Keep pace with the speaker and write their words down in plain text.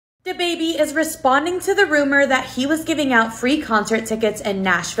DaBaby is responding to the rumor that he was giving out free concert tickets in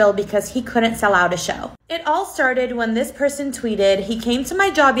Nashville because he couldn't sell out a show. It all started when this person tweeted, "He came to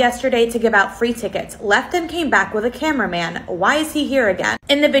my job yesterday to give out free tickets, left and came back with a cameraman. Why is he here again?"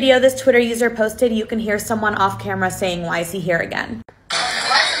 In the video this Twitter user posted, you can hear someone off camera saying, "Why is he here again?"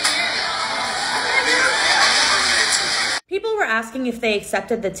 People were asking if they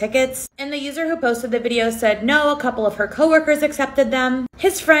accepted the tickets, and the user who posted the video said no, a couple of her coworkers accepted them.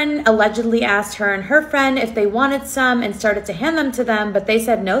 His friend allegedly asked her and her friend if they wanted some and started to hand them to them, but they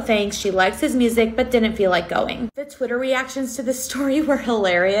said no thanks, she likes his music but didn't feel like going. The Twitter reactions to this story were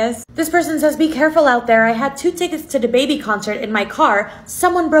hilarious. This person says, "Be careful out there, I had 2 tickets to DaBaby concert in my car,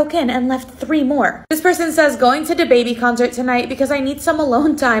 someone broke in and left 3 more. This person says, "Going to DaBaby concert tonight because I need some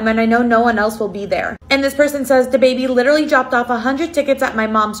alone time and I know no one else will be there." And this person says, "DaBaby literally dropped off 100 tickets at my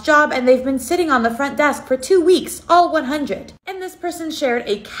mom's job and they've been sitting on the front desk for 2 weeks, all 100. And this person shared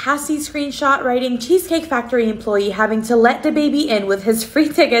a Cassie screenshot writing, "Cheesecake Factory employee having to let DaBaby in with his free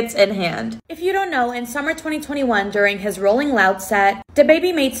tickets in hand." If you don't know, in summer 2021 during his Rolling Loud set,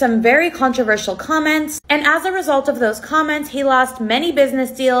 DaBaby made some very controversial comments, and as a result of those comments, he lost many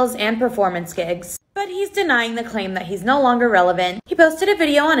business deals and performance gigs. But he's denying the claim that he's no longer relevant. He posted a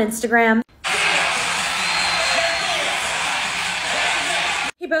video on Instagram.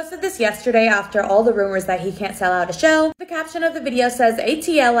 He posted this yesterday after all the rumors that he can't sell out a show. The caption of the video says,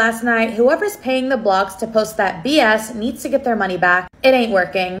 "ATL last night, whoever's paying the blogs to post that BS needs to get their money back. It ain't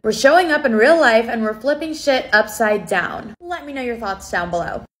working. We're showing up in real life and we're flipping shit upside down." Let me know your thoughts down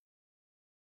below.